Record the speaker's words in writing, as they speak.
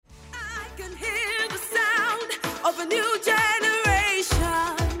new generation.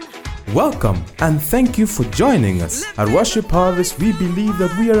 Welcome and thank you for joining us. At Worship Harvest, we believe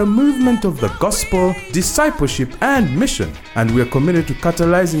that we are a movement of the gospel, discipleship, and mission. And we are committed to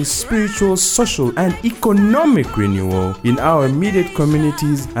catalyzing spiritual, social, and economic renewal in our immediate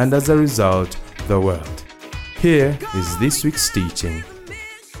communities and, as a result, the world. Here is this week's teaching.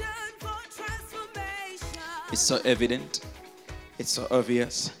 It's so evident, it's so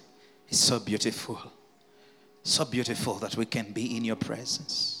obvious, it's so beautiful that we can be in your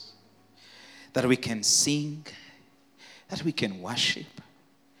presence, that we can sing, that we can worship,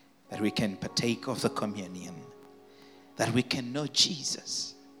 that we can partake of the communion, that we can know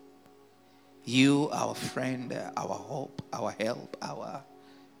Jesus. You, our friend, our hope, our help, our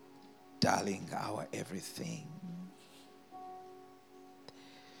darling, our everything.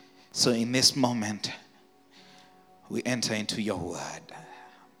 So in this moment, we enter into your word.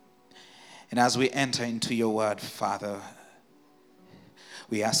 And as we enter into your word, Father,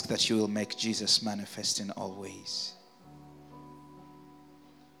 we ask that you will make Jesus manifest in all ways.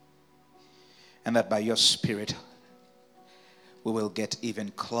 And that by your Spirit, we will get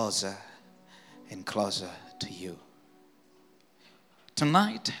even closer and closer to you.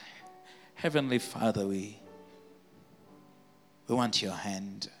 Tonight, Heavenly Father, we want your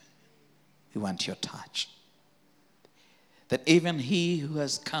hand. We want your touch. That even he who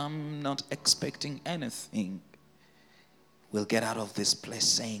has come not expecting anything will get out of this place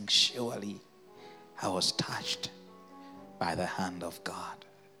saying, surely I was touched by the hand of God.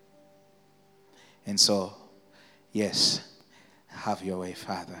 And so, yes, have your way,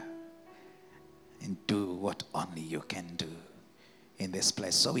 Father, and do what only you can do in this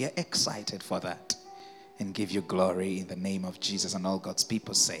place. So we are excited for that and give you glory in the name of Jesus. And all God's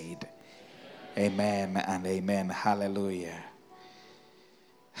people said, amen and amen. Hallelujah.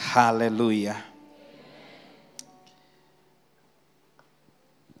 Hallelujah.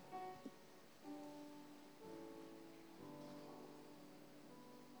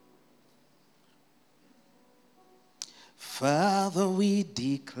 Father, we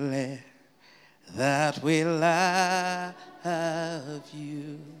declare that we love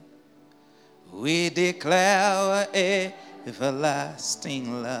you. We declare our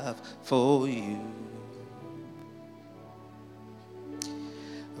everlasting love for you.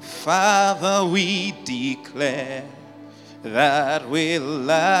 Father, we declare that we love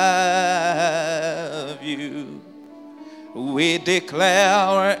you. We declare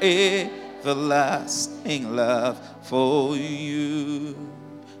our everlasting love for you.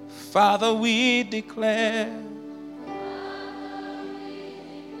 Father, we declare.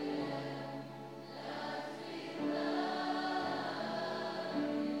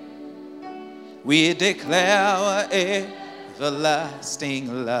 We declare our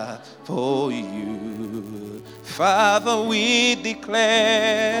everlasting love for you. Father, we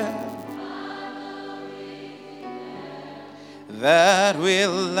declare that we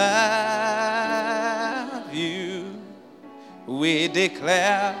love you. We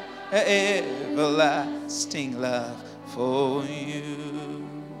declare everlasting love for you.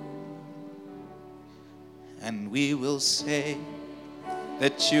 And we will say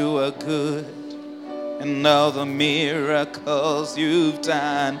that you are good, and all the miracles you've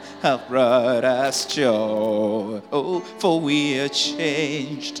done have brought us joy. Oh, for we are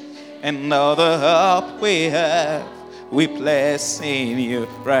changed, and all the hope we have, we place in you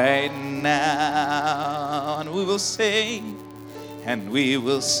right now. And we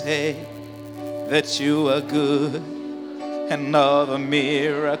will say that you are good, and all the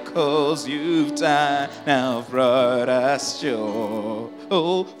miracles you've done now brought us joy.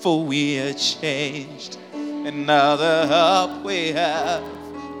 Oh, for we are changed, and now the hope we have,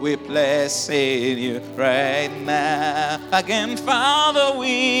 we place in you right now. Again, Father,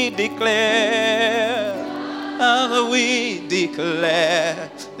 we declare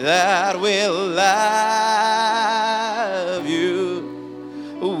that we love you.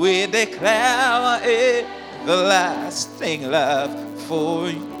 We declare everlasting love for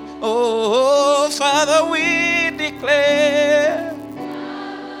you. Oh, Father, we declare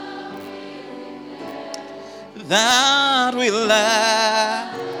that we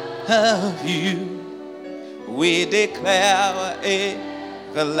love you. We declare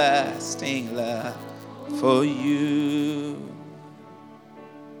everlasting love for you.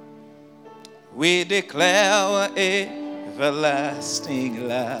 We declare everlasting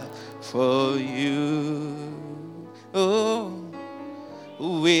love for you. Oh,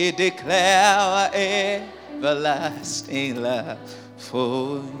 we declare everlasting love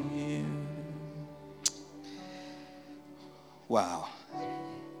for you. Wow.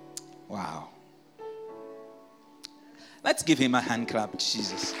 Wow. Let's give him a hand clap,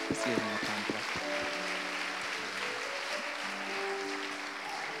 Jesus. Let's give him a hand clap.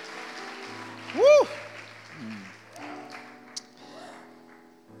 Woo!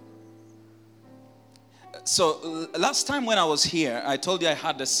 So last time when I was here, I told you I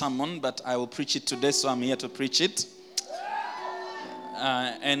had a sermon, but I will preach it today, so I'm here to preach it.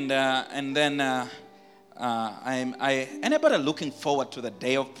 Anybody looking forward to the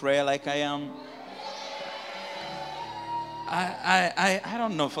day of prayer like I am? I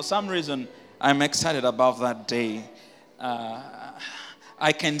don't know. For some reason, I'm excited about that day.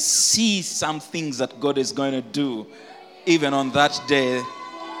 I can see some things that God is going to do, even on that day.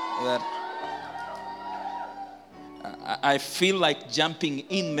 That I feel like jumping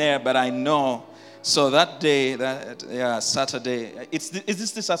in there, but I know. So that day, Saturday. Is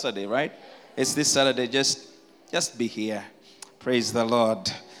this the Saturday, right? It's this Saturday. Just be here. Praise the Lord.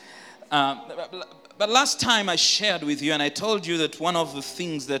 But last time I shared with you, and I told you that one of the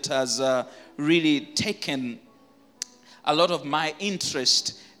things that has really taken a lot of my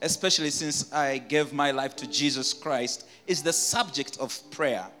interest, especially since I gave my life to Jesus Christ, is the subject of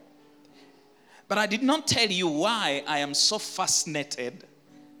prayer. But I did not tell you why I am so fascinated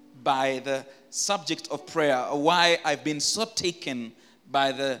by the subject of prayer, or why I've been so taken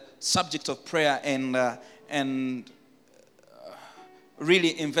by the subject of prayer and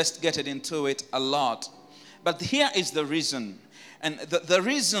really investigated into it a lot. But here is the reason. And the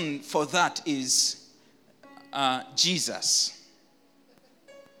reason for that is Jesus.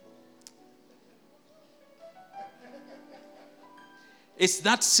 It's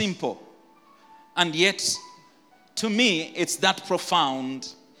that simple. And yet, to me, it's that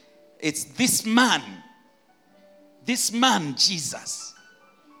profound. It's this man, Jesus.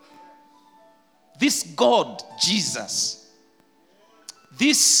 This God, Jesus.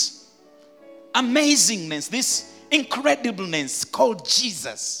 This amazingness, this incredibleness called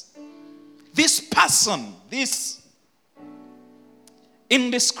Jesus. This person, this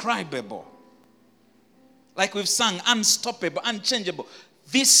indescribable. Like we've sung, unstoppable, unchangeable.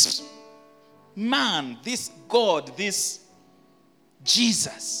 This man, this God, this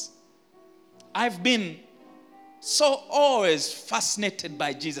Jesus. I've been so always fascinated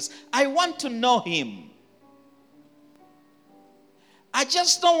by Jesus. I want to know him. I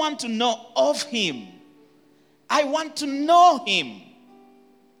just don't want to know of him. I want to know him.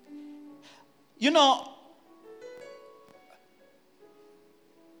 You know,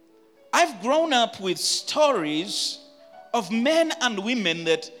 I've grown up with stories of men and women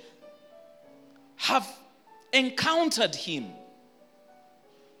that have encountered him,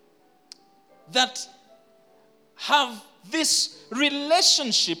 that have this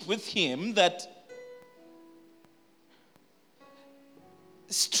relationship with him that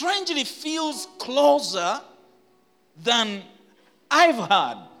strangely feels closer than I've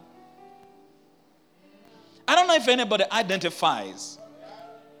had. I don't know if anybody identifies.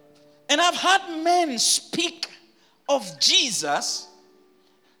 And I've had men speak of Jesus,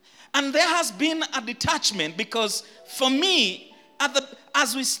 and there has been a detachment, because for me,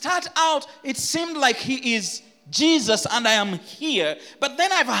 as we start out, it seemed like he is Jesus and I am here. But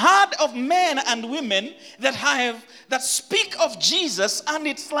then I've heard of men and women that speak of Jesus, and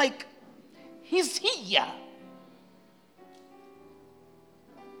it's like he's here.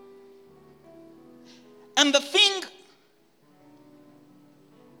 And the thing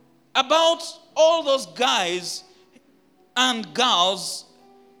about all those guys and girls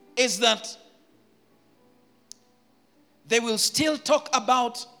is that they will still talk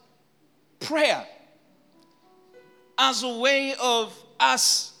about prayer as a way of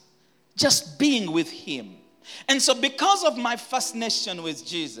us just being with him. And so because of my fascination with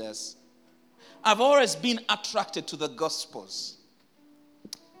Jesus, I've always been attracted to the Gospels.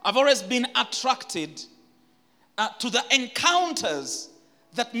 I've always been attracted to the encounters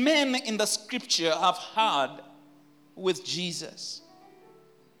that men in the scripture have had with Jesus.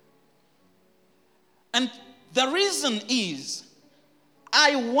 And the reason is,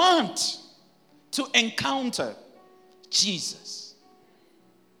 I want to encounter Jesus.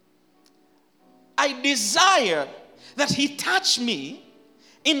 I desire that he touch me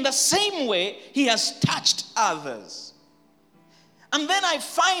in the same way he has touched others. And then I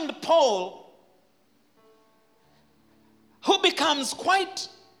find Paul, who becomes quite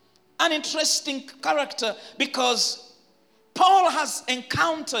an interesting character, because Paul has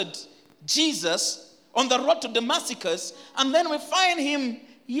encountered Jesus on the road to Damascus, and then we find him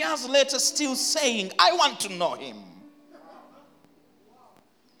years later still saying, I want to know him.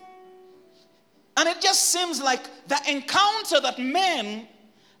 And it just seems like the encounter that men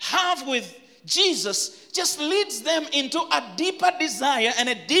have with Jesus just leads them into a deeper desire and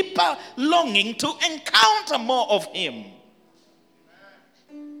a deeper longing to encounter more of him.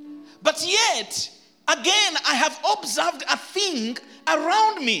 But yet, again, I have observed a thing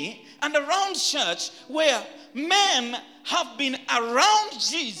around me and around church where men have been around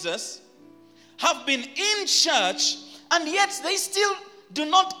Jesus, have been in church, and yet they still do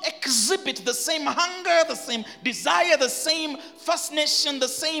not exhibit the same hunger, the same desire, the same fascination, the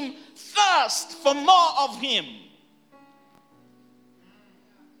same thirst for more of him.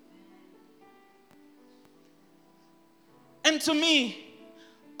 And to me,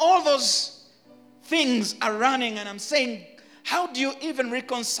 all those things are running, and I'm saying, how do you even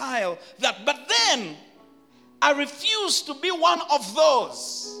reconcile that? But then, I refuse to be one of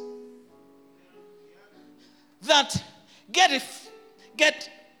those that get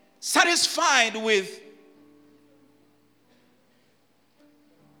satisfied with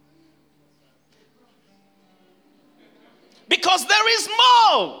because there is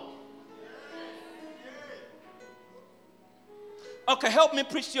more. Okay, help me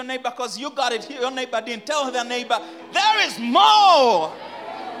preach to your neighbor, because you got it. Your neighbor didn't. Tell their neighbor, there is more.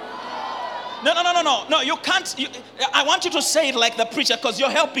 No, you can't. I want you to say it like the preacher, because you're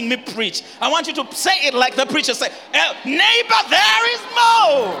helping me preach. I want you to say it like the preacher. Say, neighbor, there is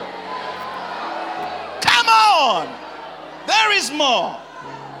more. Come on. There is more.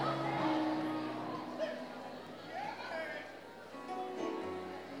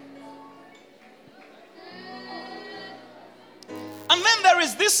 And then there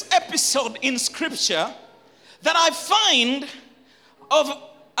is this episode in scripture that I find of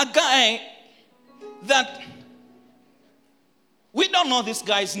a guy that we don't know this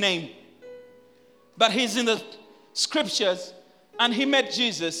guy's name, but he's in the scriptures and he met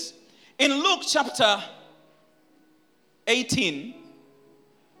Jesus. In Luke chapter 18,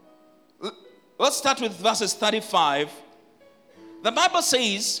 let's start with verses 35. The Bible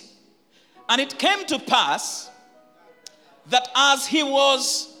says, and it came to pass that as he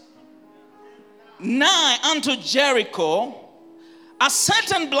was nigh unto Jericho, a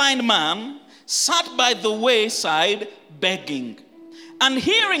certain blind man sat by the wayside begging. And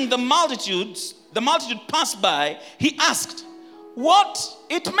hearing the multitude pass by, he asked what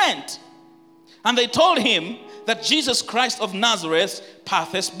it meant. And they told him that Jesus Christ of Nazareth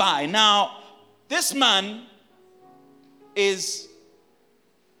passeth by. Now, this man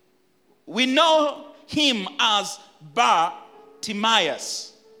we know him as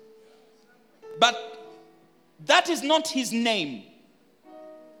Bartimaeus. But that is not his name.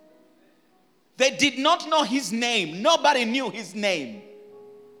 They did not know his name. Nobody knew his name.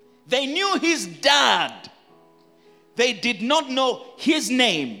 They knew his dad. They did not know his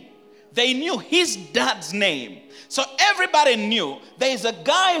name. They knew his dad's name. So everybody knew there is a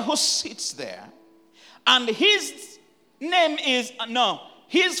guy who sits there, and his name is,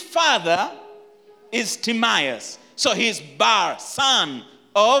 his father is Timaeus. So he's Bar, son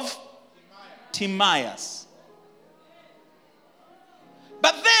of Timaeus.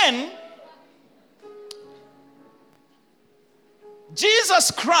 But then,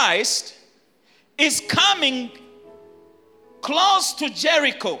 Jesus Christ is coming close to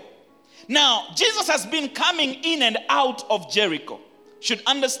Jericho. Now, Jesus has been coming in and out of Jericho. Should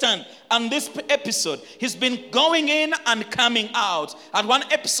understand, on this episode, he's been going in and coming out. And one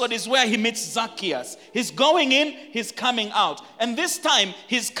episode is where he meets Zacchaeus. He's going in, he's coming out. And this time,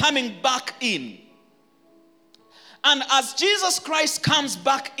 he's coming back in. And as Jesus Christ comes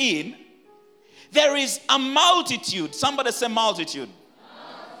back in, there is a multitude. Somebody say multitude.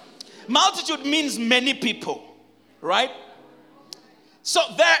 Multitude means many people, right? So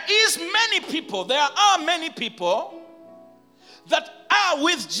there are many people that are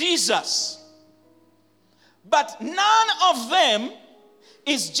with Jesus. But none of them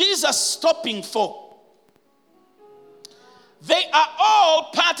is Jesus stopping for. They are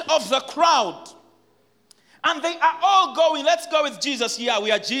all part of the crowd. And they are all going, let's go with Jesus. Yeah,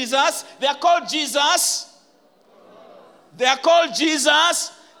 we are Jesus. They are called Jesus. They are called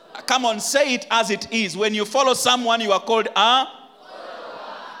Jesus. Come on, say it as it is. When you follow someone, you are called a.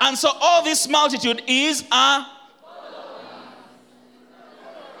 And so all this multitude is a.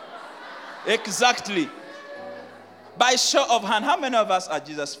 Exactly. By show of hand, how many of us are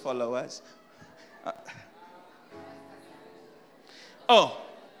Jesus followers?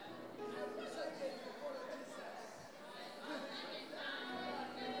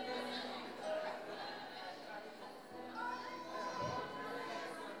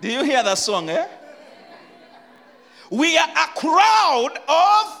 Do you hear that song, eh? We are a crowd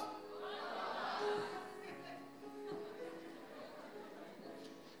of.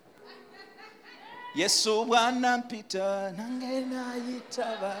 Yesu wana pita nangena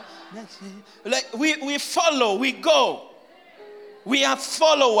yitaba. Like we follow, we go. We are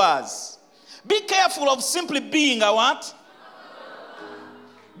followers. Be careful of simply being a what?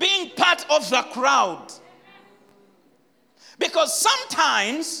 Being part of the crowd. Because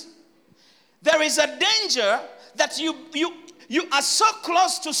sometimes there is a danger that you are so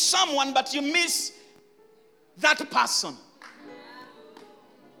close to someone but you miss that person.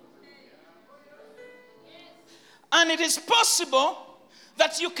 And it is possible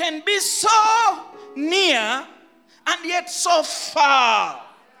that you can be so near and yet so far.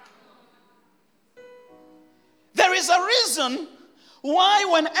 There is a reason why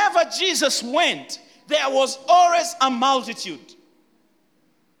whenever Jesus went, there was always a multitude.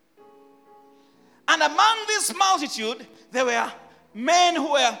 And among this multitude, there were men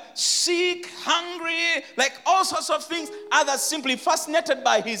who were sick, hungry, like all sorts of things. Others simply fascinated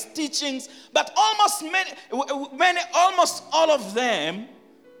by his teachings. But almost all of them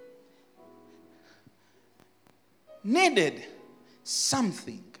needed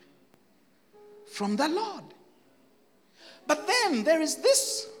something from the Lord. But then there is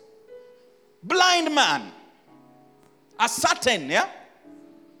this blind man, a certain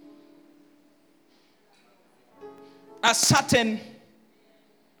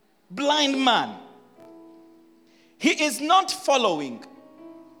blind man. He is not following.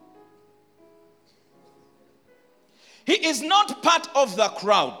 He is not part of the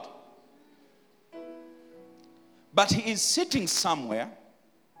crowd. But he is sitting somewhere,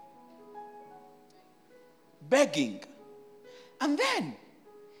 begging. And then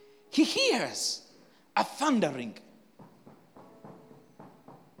he hears a thundering.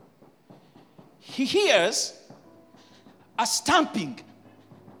 He hears a stamping.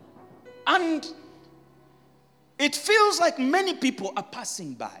 And it feels like many people are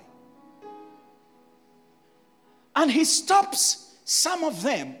passing by. And he stops some of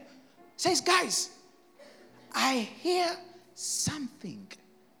them, says, guys, I hear something.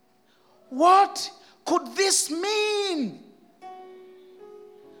 What could this mean?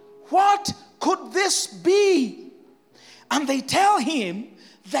 What could this be? And they tell him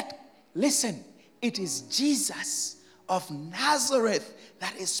that, listen, it is Jesus of Nazareth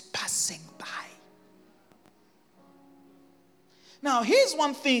that is passing by. Now, here's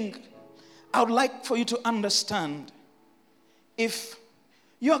one thing I would like for you to understand. If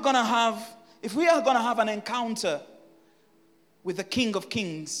we are going to have an encounter with the King of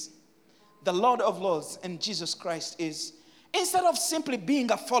Kings, the Lord of Lords, and Jesus Christ, is instead of simply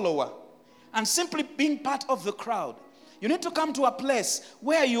being a follower and simply being part of the crowd, you need to come to a place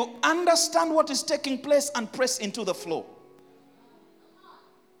where you understand what is taking place and press into the flow.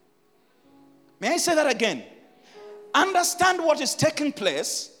 May I say that again? Understand what is taking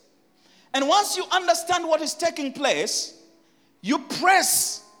place, and once you understand what is taking place, you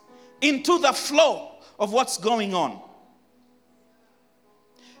press into the flow of what's going on.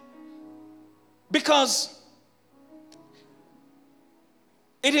 Because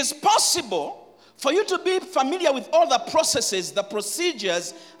it is possible for you to be familiar with all the processes, the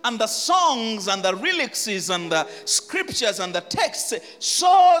procedures, and the songs, and the lyrics, and the scriptures, and the texts,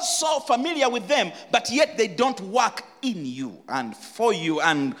 so familiar with them, but yet they don't work in you and for you.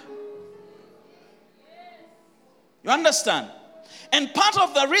 And you understand? And part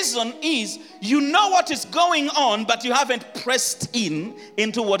of the reason is you know what is going on, but you haven't pressed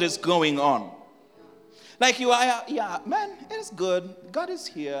into what is going on. Like you are, yeah, man, it is good. God is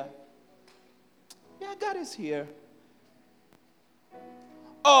here. Yeah, God is here.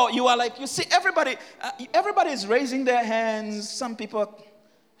 Oh, you are like, you see, everybody is raising their hands. Some people are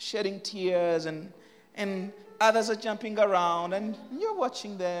shedding tears, and others are jumping around, and you're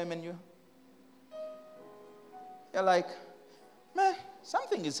watching them, and you're like, man,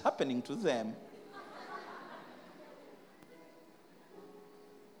 something is happening to them.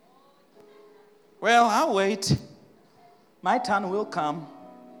 Well, I'll wait. My turn will come.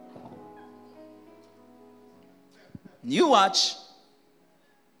 You watch.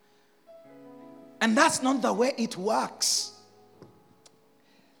 And that's not the way it works.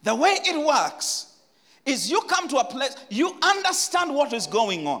 The way it works is you come to a place, you understand what is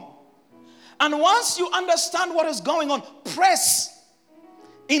going on. And once you understand what is going on, press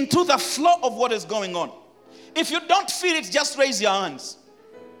into the flow of what is going on. If you don't feel it, just raise your hands.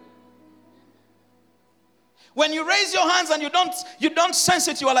 When you raise your hands and you don't sense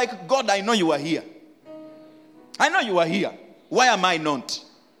it, you are like, God, I know you are here. I know you are here. Why am I not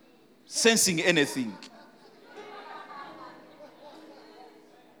sensing anything?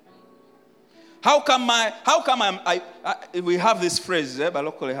 How come we have this phrase, but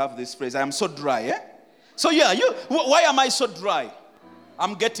locally have this phrase, I am so dry, So yeah, why am I so dry?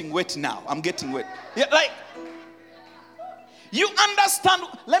 I'm getting wet now. I'm getting wet. Yeah, like, you understand,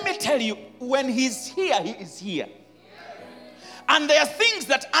 let me tell you, when he's here, he is here. And there are things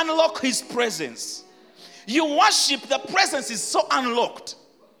that unlock his presence. You worship, the presence is so unlocked.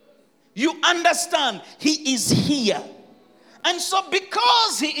 You understand, he is here. And so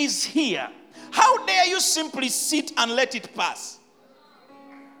because he is here, how dare you simply sit and let it pass?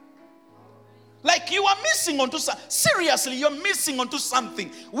 Like you are missing onto something. Seriously, you're missing onto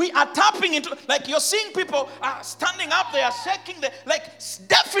something. We are tapping into, like you're seeing people standing up, they are shaking, like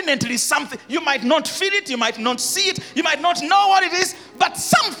definitely something. You might not feel it, you might not see it, you might not know what it is, but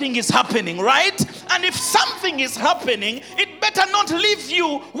something is happening, right? And if something is happening, it better not leave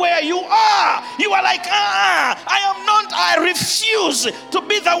you where you are. You are like, I refuse to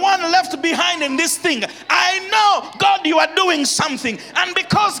be the one left behind in this thing. I know, God, you are doing something. And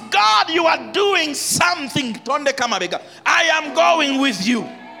because God, you are doing something, I am going with you.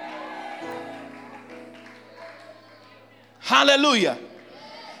 Hallelujah.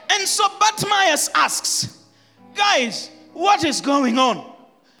 And so Bartimaeus asks, guys, what is going on?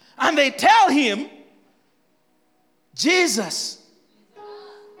 And they tell him, Jesus.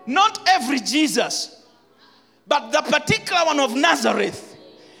 Not every Jesus, but the particular one of Nazareth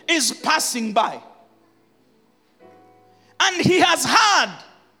is passing by. And he has heard.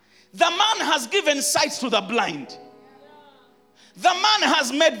 The man has given sight to the blind. The man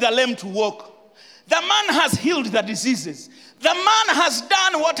has made the lame to walk. The man has healed the diseases. The man has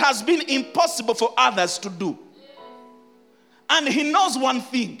done what has been impossible for others to do. And he knows one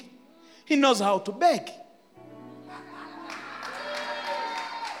thing. He knows how to beg.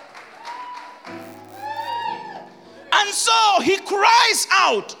 And so he cries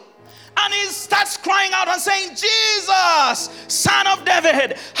out. And he starts crying out and saying, Jesus, Son of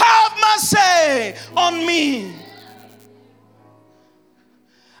David, have mercy on me.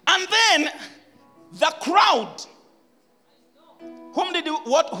 And then the crowd.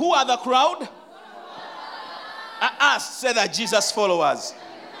 Who are the crowd? Us, say that Jesus followers.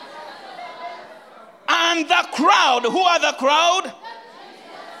 And the crowd, who are the crowd?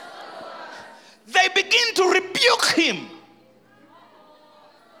 They begin to rebuke him.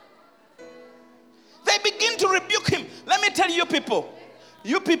 They begin to rebuke him. Let me tell you people,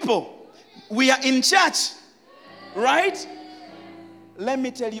 we are in church, right? Let me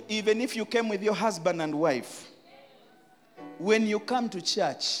tell you, even if you came with your husband and wife, when you come to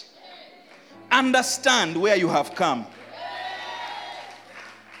church, understand where you have come.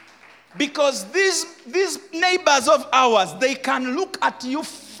 Because these neighbors of ours, they can look at you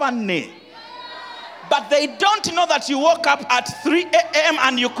funny. But they don't know that you woke up at 3 a.m.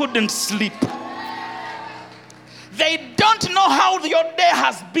 and you couldn't sleep. They don't know how your day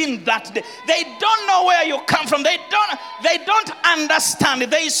has been that day. They don't know where you come from. They don't understand.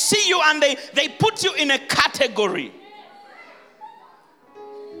 They see you and they put you in a category.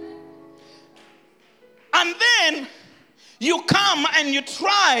 And then you come and you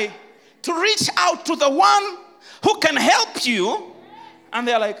try to reach out to the one who can help you. And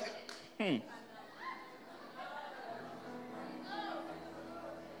they're like,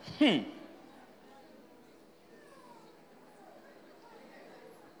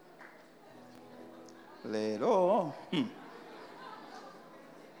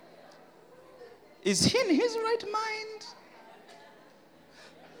 Is he in his right mind?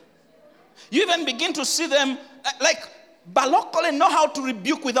 You even begin to see them like Balokole know how to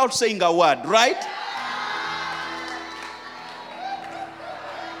rebuke without saying a word, right?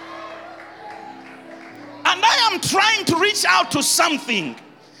 And I am trying to reach out to something.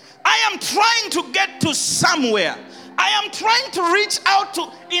 I am trying to get to somewhere. I am trying to reach out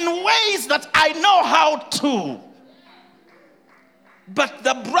to in ways that I know how to. But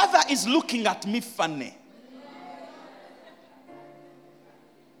the brother is looking at me funny.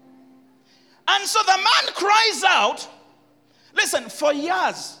 And so the man cries out. Listen, for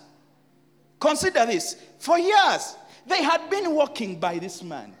years, consider this. For years, they had been walking by this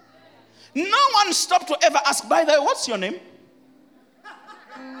man. No one stopped to ever ask, by the way, what's your name?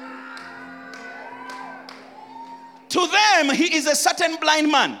 To them, he is a certain blind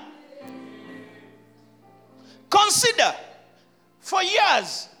man. Consider, for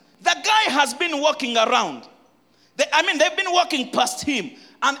years, the guy has been walking around. They've been walking past him,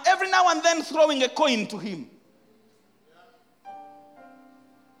 and every now and then throwing a coin to him.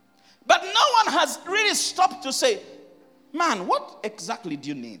 But no one has really stopped to say, man, what exactly do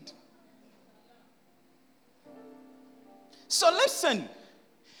you need? So listen,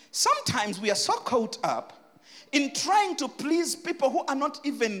 Sometimes we are so caught up in trying to please people who are not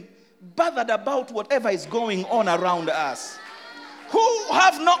even bothered about whatever is going on around us, who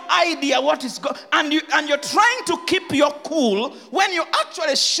have no idea what is going on, and you're trying to keep your cool when you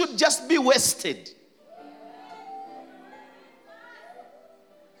actually should just be wasted.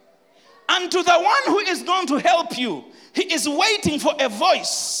 And to the one who is going to help you, he is waiting for a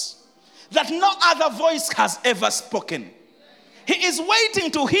voice that no other voice has ever spoken. He is waiting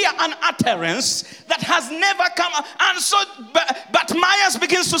to hear an utterance that has never come. And so Bartimaeus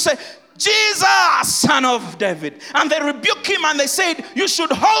begins to say, Jesus, son of David. And they rebuke him and they said, you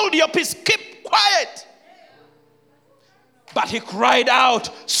should hold your peace, keep quiet. But he cried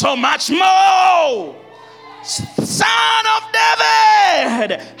out, so much more, Son of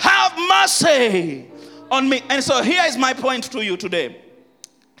David, have mercy on me. And so here is my point to you today.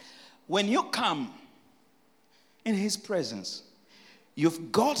 When you come in his presence,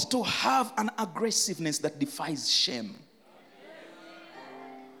 you've got to have an aggressiveness that defies shame.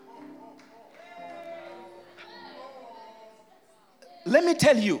 Let me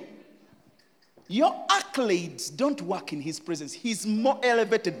tell you, your accolades don't work in his presence. He's more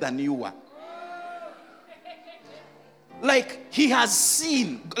elevated than you are. Like he has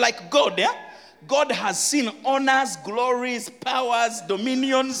seen, like God, yeah? God has seen honors, glories, powers,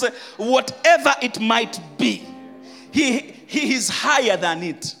 dominions, whatever it might be. He is higher than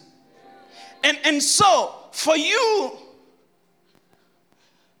it. And so, for you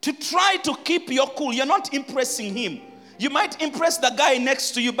to try to keep your cool, you're not impressing him. You might impress the guy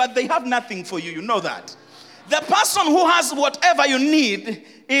next to you, but they have nothing for you. You know that. The person who has whatever you need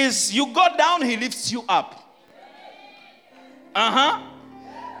is you go down, he lifts you up.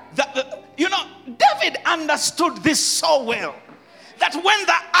 David understood this so well that when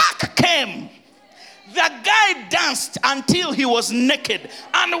the ark came, the guy danced until he was naked.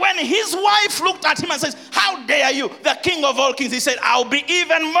 And when his wife looked at him and says, how dare you, the king of all kings, he said, I'll be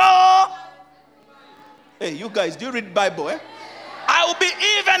even more. Hey, you guys, do you read Bible, eh? I will be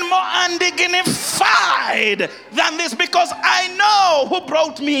even more undignified than this because I know who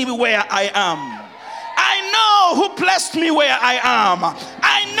brought me where I am. I know who placed me where I am.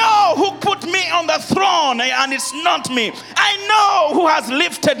 I know who put me on the throne and it's not me. I know who has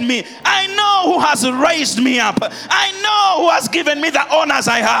lifted me. I know who has raised me up. I know who has given me the honors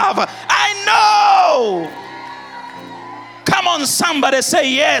I have. I know. Come on, somebody say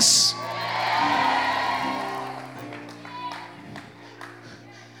yes.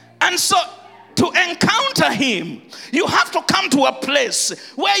 And so to encounter him, you have to come to a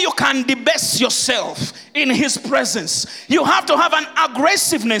place where you can debase yourself in his presence. You have to have an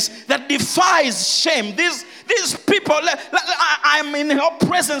aggressiveness that defies shame. These people, I'm in your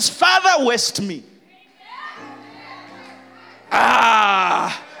presence, Father, waste me.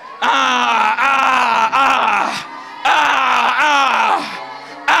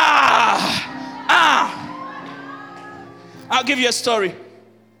 I'll give you a story.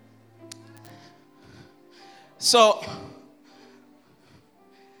 So,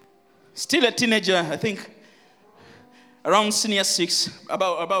 still a teenager, I think, around senior 6,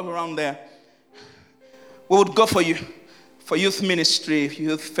 about around there. We would go for youth ministry,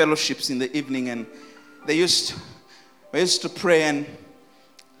 youth fellowships in the evening, and we used to pray,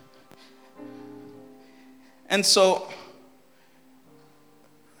 and so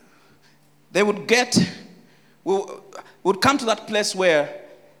they would we would come to that place where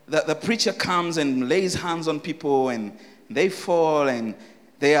the preacher comes and lays hands on people and they fall and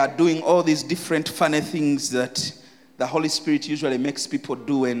they are doing all these different funny things that the Holy Spirit usually makes people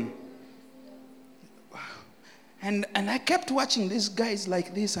do. And I kept watching these guys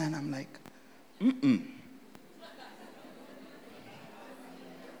like this and I'm like,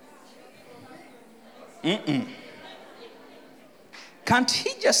 Can't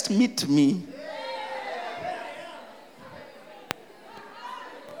he just meet me?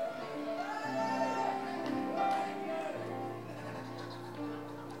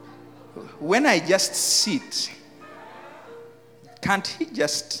 When I just sit, can't he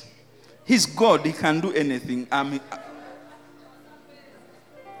just, he's God, he can do anything.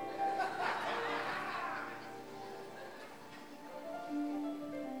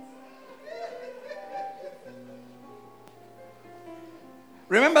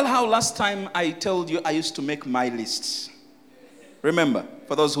 Remember how last time I told you I used to make my lists? Remember,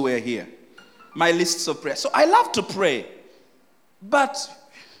 for those who were here, my lists of prayer. So I love to pray, but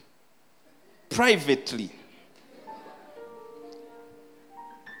privately.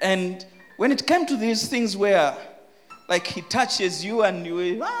 And when it came to these things where, like, he touches you and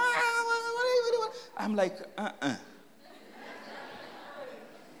you, I'm like,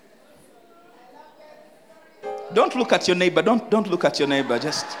 Don't look at your neighbor. Don't look at your neighbor.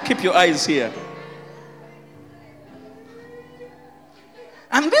 Just keep your eyes here.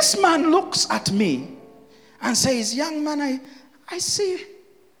 And this man looks at me and says, young man, I see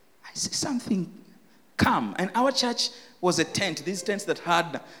something come. And our church was a tent. These tents that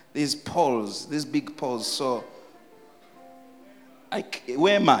had these poles, these big poles. So,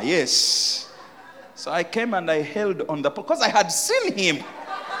 Wema, yes. So I came and I held on the pole because I had seen him.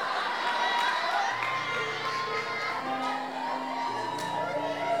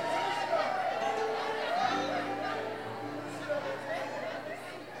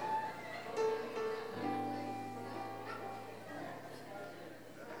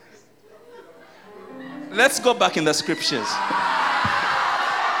 Let's go back in the scriptures.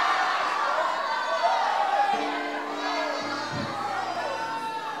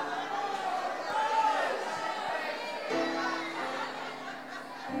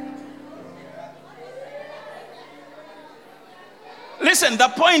 Listen, the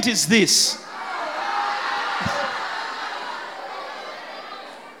point is this.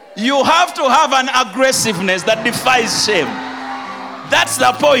 You have to have an aggressiveness that defies shame. That's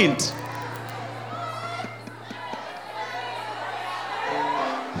the point.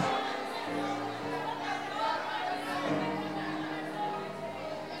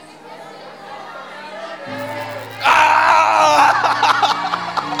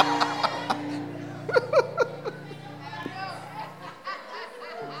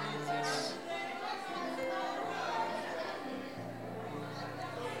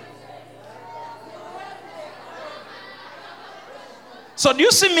 So do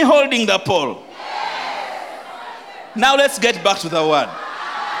you see me holding the pole? Now let's get back to the word.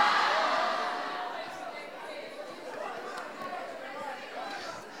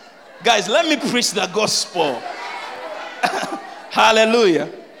 Guys, let me preach the gospel. Hallelujah.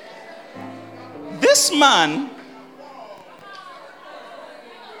 This man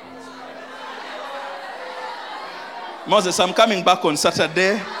Moses, I'm coming back on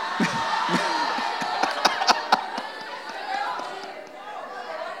Saturday.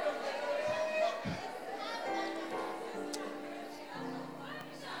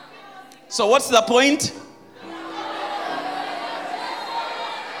 So what's the point?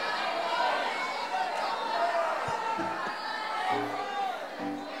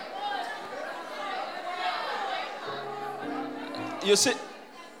 You see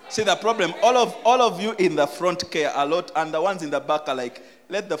the problem. All of you in the front care a lot, and the ones in the back are like,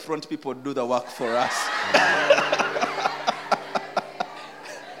 let the front people do the work for us.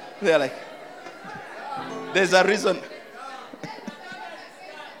 They're like, there's a reason.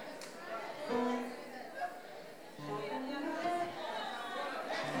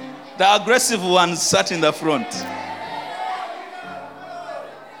 The aggressive ones sat in the front.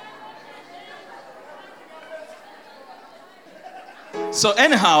 So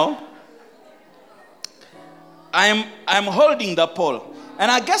anyhow, I'm holding the pole. And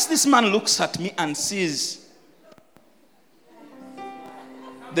I guess this man looks at me and sees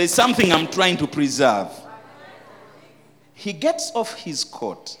there's something I'm trying to preserve. He gets off his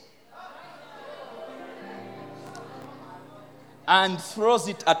coat and throws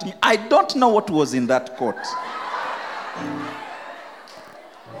it at me. I don't know what was in that coat.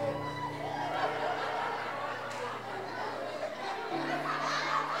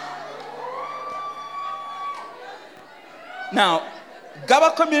 Now,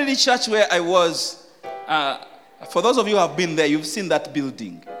 Gaba Community Church, where I was, for those of you who have been there, you've seen that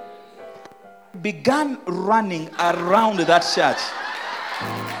building. Began running around that church.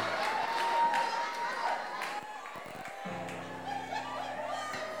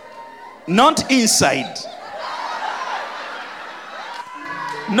 Not inside.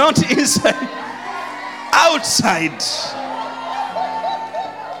 Not inside. Outside.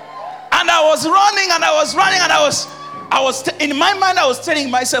 And I was running, in my mind, I was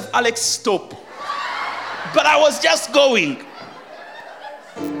telling myself, Alex, stop. But I was just going.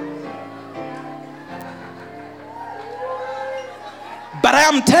 But I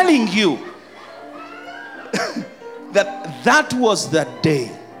am telling you that was the day.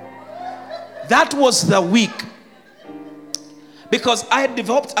 That was the week. Because I had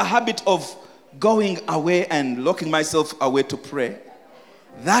developed a habit of going away and locking myself away to pray.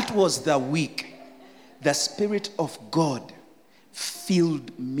 That was the week. The Spirit of God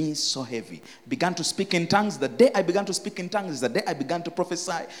filled me so heavy. Began to speak in tongues. The day I began to speak in tongues is the day I began to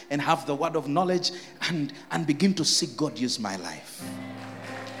prophesy and have the word of knowledge and begin to see God use my life.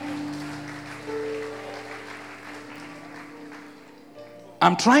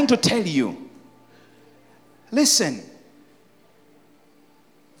 I'm trying to tell you, listen,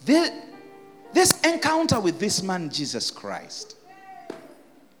 this encounter with this man, Jesus Christ,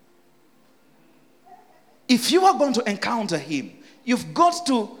 if you are going to encounter him, you've got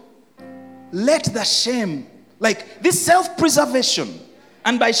to let the shame, like this self-preservation.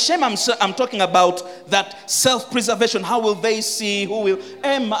 And by shame, I'm talking about that self-preservation. How will they see? Who will?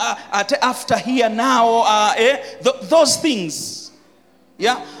 After here now, those things.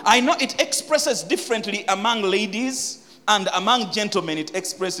 Yeah, I know it expresses differently among ladies and among gentlemen. It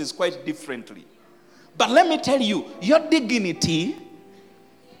expresses quite differently. But let me tell you, your dignity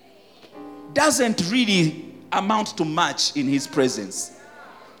doesn't really amount to much in his presence.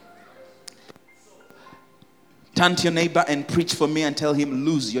 Turn to your neighbor and preach for me and tell him,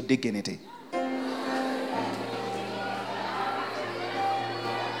 lose your dignity.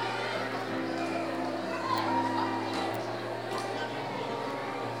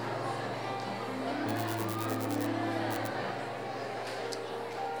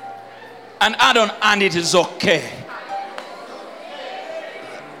 And I don't, and it is okay.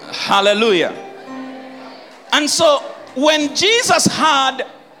 Hallelujah. And so when Jesus heard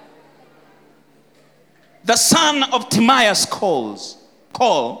the son of Timaeus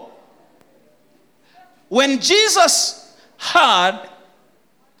call, when Jesus heard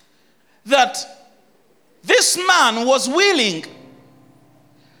that this man was willing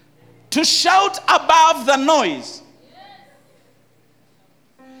to shout above the noise,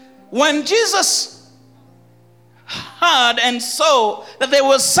 when Jesus heard and saw that there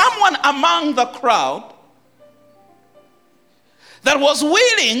was someone among the crowd that was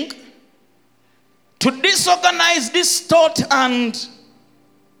willing to disorganize, distort, and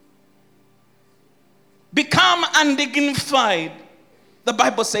become undignified, the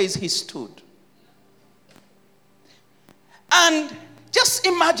Bible says he stood. And just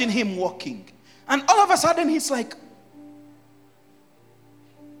imagine him walking. And all of a sudden he's like,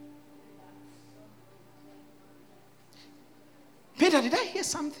 Peter, did I hear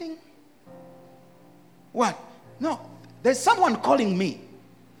something? What? No, there's someone calling me.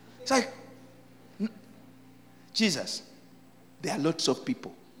 It's like, Jesus, there are lots of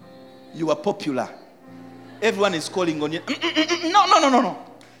people. You are popular. Everyone is calling on you. No.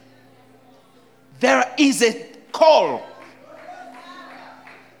 There is a call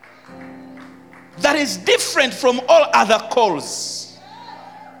that is different from all other calls.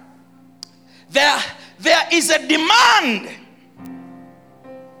 There is a demand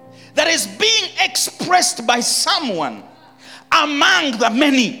that is being expressed by someone among the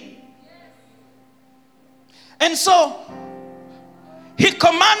many. And so he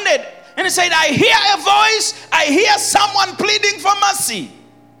commanded and he said, I hear a voice, I hear someone pleading for mercy.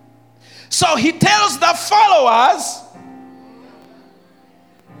 So he tells the followers,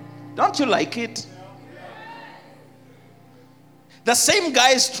 don't you like it? The same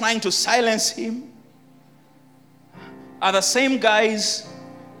guys trying to silence him are the same guys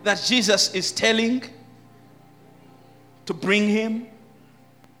that Jesus is telling to bring him.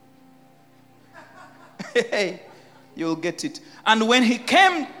 Hey, you'll get it. And when he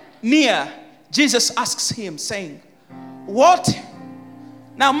came near, Jesus asks him, saying, what?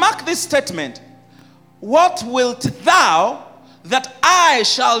 Now mark this statement. What wilt thou that I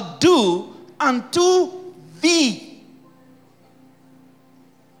shall do unto thee?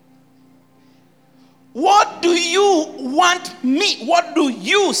 What do you want me? What do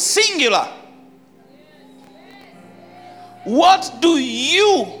you, singular? What do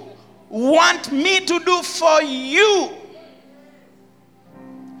you want me to do for you?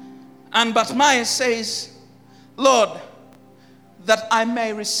 And Bartimaeus says, Lord, that I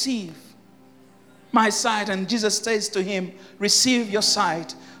may receive my sight. And Jesus says to him, receive your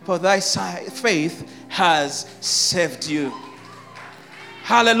sight, for thy faith has saved you.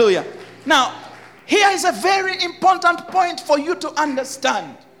 Hallelujah. Now, here is a very important point for you to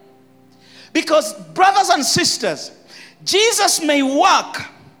understand. Because, brothers and sisters, Jesus may work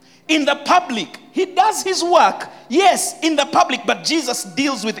in the public. He does his work, yes, in the public, but Jesus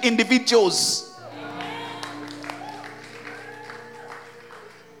deals with individuals.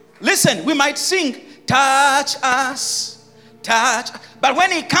 Listen, we might sing, touch us, touch. But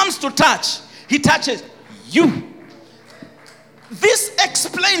when he comes to touch, he touches you. This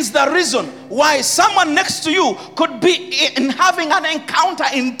explains the reason why someone next to you could be in having an encounter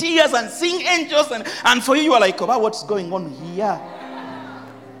in tears and seeing angels, and for you are like, oh, what's going on here?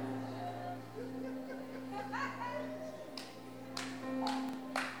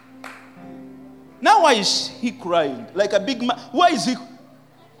 Now why is he crying like a big man? Why is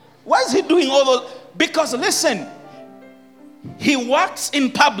he doing all those? Because listen, he works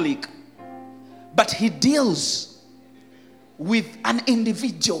in public, but he deals with an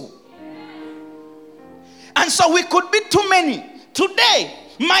individual. And so we could be too many. Today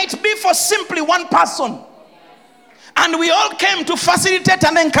might be for simply one person. And we all came to facilitate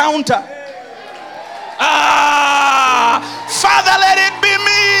an encounter. Father, let it be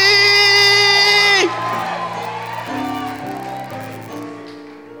me.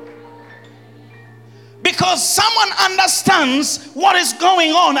 Because someone understands what is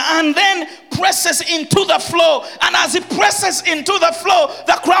going on and then presses into the flow. And as he presses into the flow,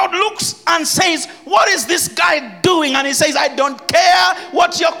 the crowd looks and says, what is this guy doing? And he says, I don't care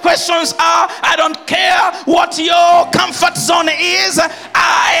what your questions are. I don't care what your comfort zone is.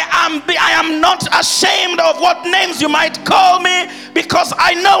 I am not ashamed of what names you might call me, because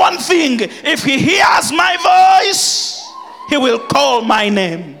I know one thing. If he hears my voice, he will call my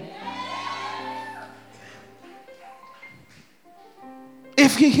name.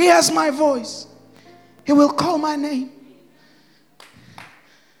 If he hears my voice, he will call my name.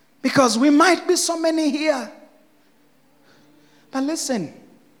 Because we might be so many here. But listen,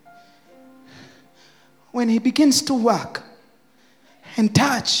 when he begins to work and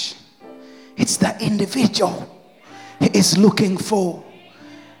touch, it's the individual he is looking for.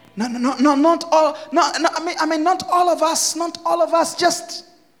 Not all. Not all of us. Not all of us. Just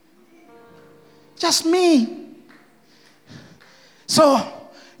me. So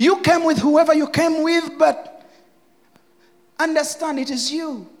you came with whoever you came with, but understand it is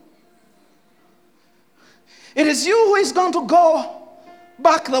you. It is you who is going to go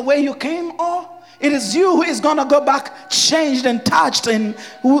back the way you came, or it is you who is going to go back changed and touched, and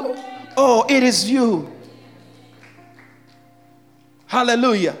it is you.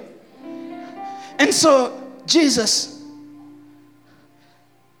 Hallelujah. And so Jesus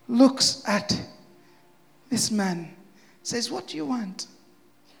looks at this man, says, what do you want?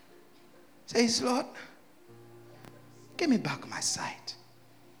 Says, Lord, give me back my sight.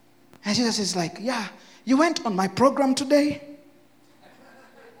 And Jesus is like, yeah, you went on my program today.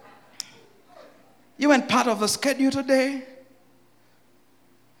 You weren't part of the schedule today.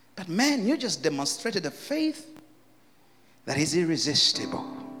 But man, you just demonstrated a faith that is irresistible.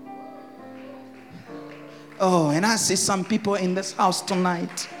 Oh, and I see some people in this house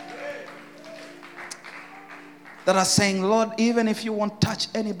tonight that are saying, Lord, even if you won't touch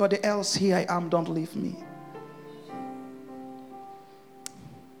anybody else, here I am, don't leave me.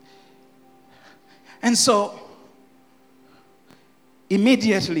 And so,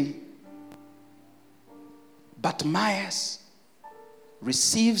 immediately, Bartimaeus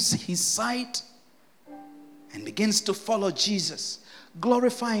receives his sight and begins to follow Jesus,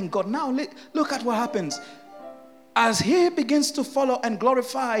 glorifying God. Now, look at what happens. As he begins to follow and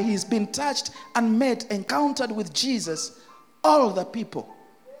glorify, he's been touched and met, encountered with Jesus. All the people,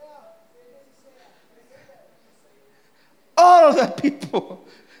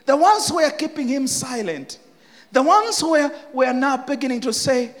 the ones who were keeping him silent, the ones who were now beginning to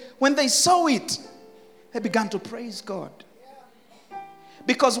say, when they saw it, they began to praise God.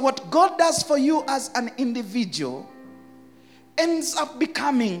 Because what God does for you as an individual ends up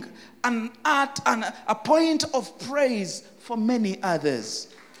becoming an art and a point of praise for many others.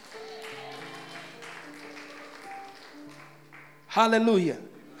 Hallelujah.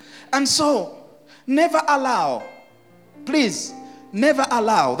 And so, please, never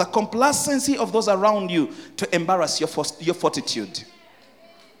allow the complacency of those around you to embarrass your fortitude.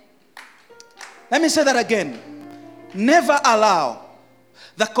 Let me say that again. Never allow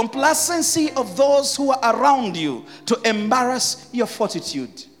the complacency of those who are around you to embarrass your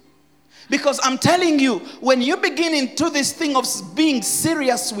fortitude. Because I'm telling you, when you begin into this thing of being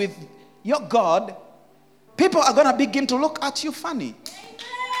serious with your God, people are going to begin to look at you funny.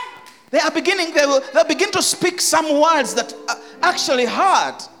 They'll begin to speak some words that are actually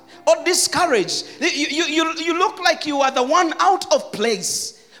hurt or discourage. You look like you are the one out of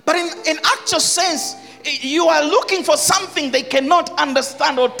place. But in actual sense, you are looking for something they cannot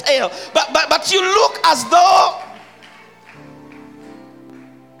understand or tell. But you look as though...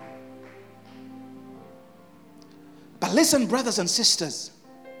 But listen, brothers and sisters,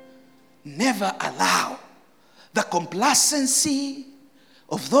 never allow the complacency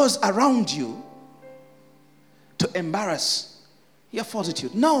of those around you to embarrass your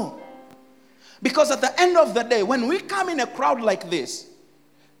fortitude. No. Because at the end of the day, when we come in a crowd like this,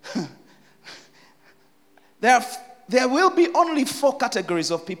 there will be only 4 categories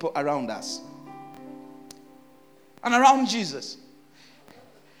of people around us and around Jesus.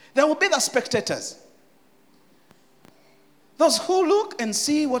 There will be the spectators. Those who look and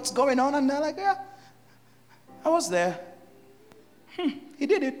see what's going on and they're like, yeah, I was there. He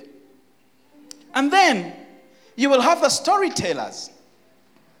did it. And then you will have the storytellers.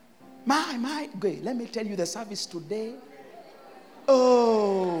 My, let me tell you the service today.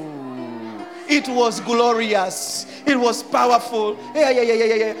 Oh, it was glorious. It was powerful.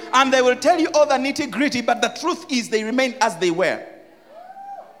 Yeah. And they will tell you all the nitty-gritty, but the truth is they remain as they were.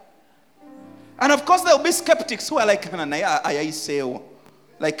 And of course, there will be skeptics who are like,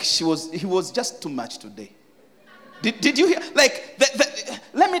 he was just too much today. Did you hear? Like,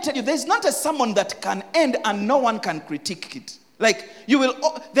 let me tell you, there's not a sermon that can end and no one can critique it. Like,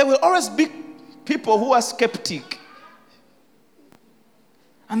 there will always be people who are skeptic.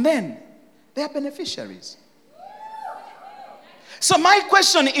 And then, they are beneficiaries. So my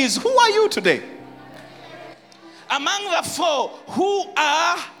question is, who are you today? Among the four, who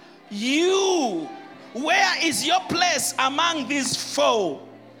are you? Where is your place among these four?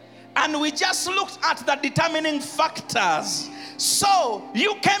 And we just looked at the determining factors. So,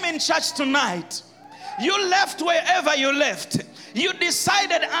 you came in church tonight. You left wherever you left. You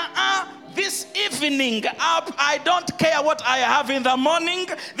decided, this evening, I don't care what I have in the morning.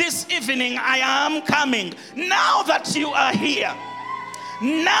 This evening, I am coming. Now that you are here,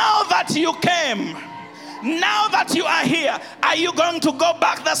 now that you came, now that you are here, are you going to go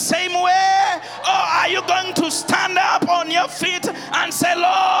back the same way? Or are you going to stand up on your feet and say,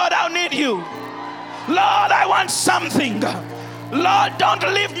 Lord, I need you. Lord, I want something. Lord, don't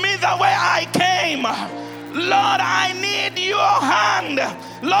leave me the way I came. Lord, I need your hand.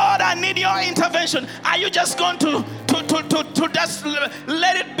 Lord, I need your intervention. Are you just going to just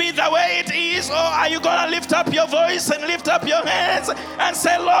let it be the way it is? Or are you going to lift up your voice and lift up your hands and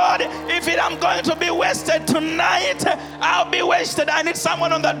say, Lord, if I'm going to be wasted tonight, I'll be wasted. I need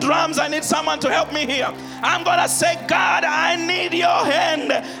someone on the drums. I need someone to help me here. I'm going to say, God, I need your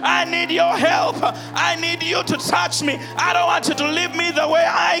hand. I need your help. I need you to touch me. I don't want you to leave me the way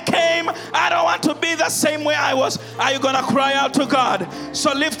I came. I don't want to be the same way I was. Are you going to cry out to God?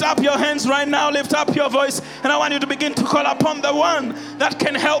 So lift up your hands right now. Lift up your voice. And I want you to begin to call upon the one that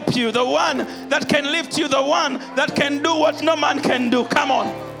can help you, the one that can lift you, the one that can do what no man can do. Come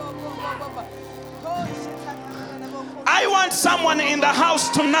on. I want someone in the house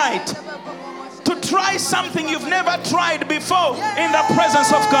tonight to try something you've never tried before in the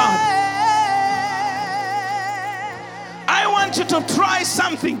presence of God. I want you to try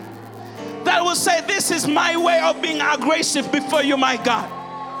something that will say, this is my way of being aggressive before you, my God.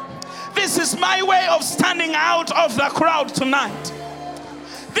 This is my way of standing out of the crowd tonight.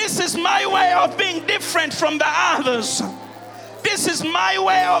 This is my way of being different from the others. This is my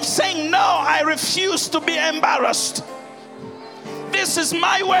way of saying, no, I refuse to be embarrassed. This is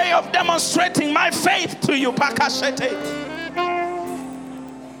my way of demonstrating my faith to you. Pakashete.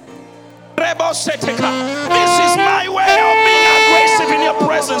 This is my way of being aggressive in your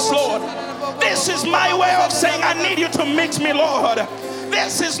presence, Lord. This is my way of saying, I need you to meet me, Lord.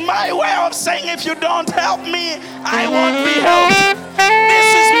 This is my way of saying, if you don't help me, I won't be helped.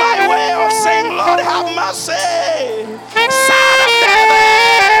 This is my way of saying, Lord, have mercy. Son of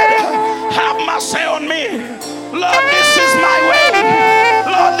David, have mercy on me. Lord, this is my way.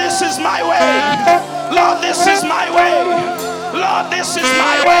 Lord, this is my way. Lord, this is my way. Lord, this is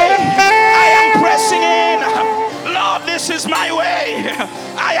my way. I am pressing in. Lord, this is my way.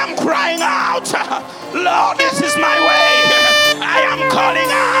 I am crying out. Lord, this is my way. I am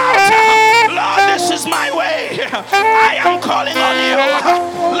calling out. Lord, this is my way. I am calling on you.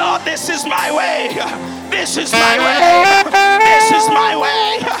 Lord, this is my way. This is my way. This is my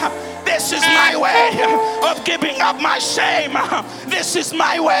way. This is my way of giving up my shame. This is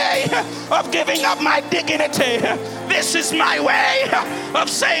my way of giving up my dignity. This is my way of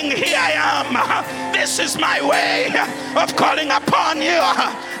saying, here I am. This is my way of calling upon you.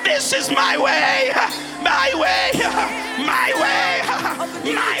 This is my way. My way. My way.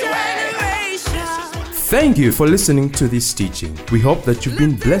 My way. Thank you for listening to this teaching. We hope that you've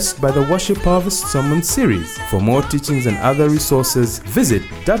been blessed by the Worship Harvest Sermon Series. For more teachings and other resources, visit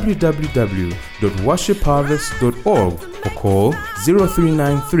www.worshipharvest.org or call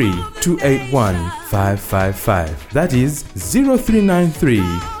 0393 281 555. That is 0393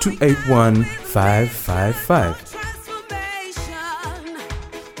 281 555.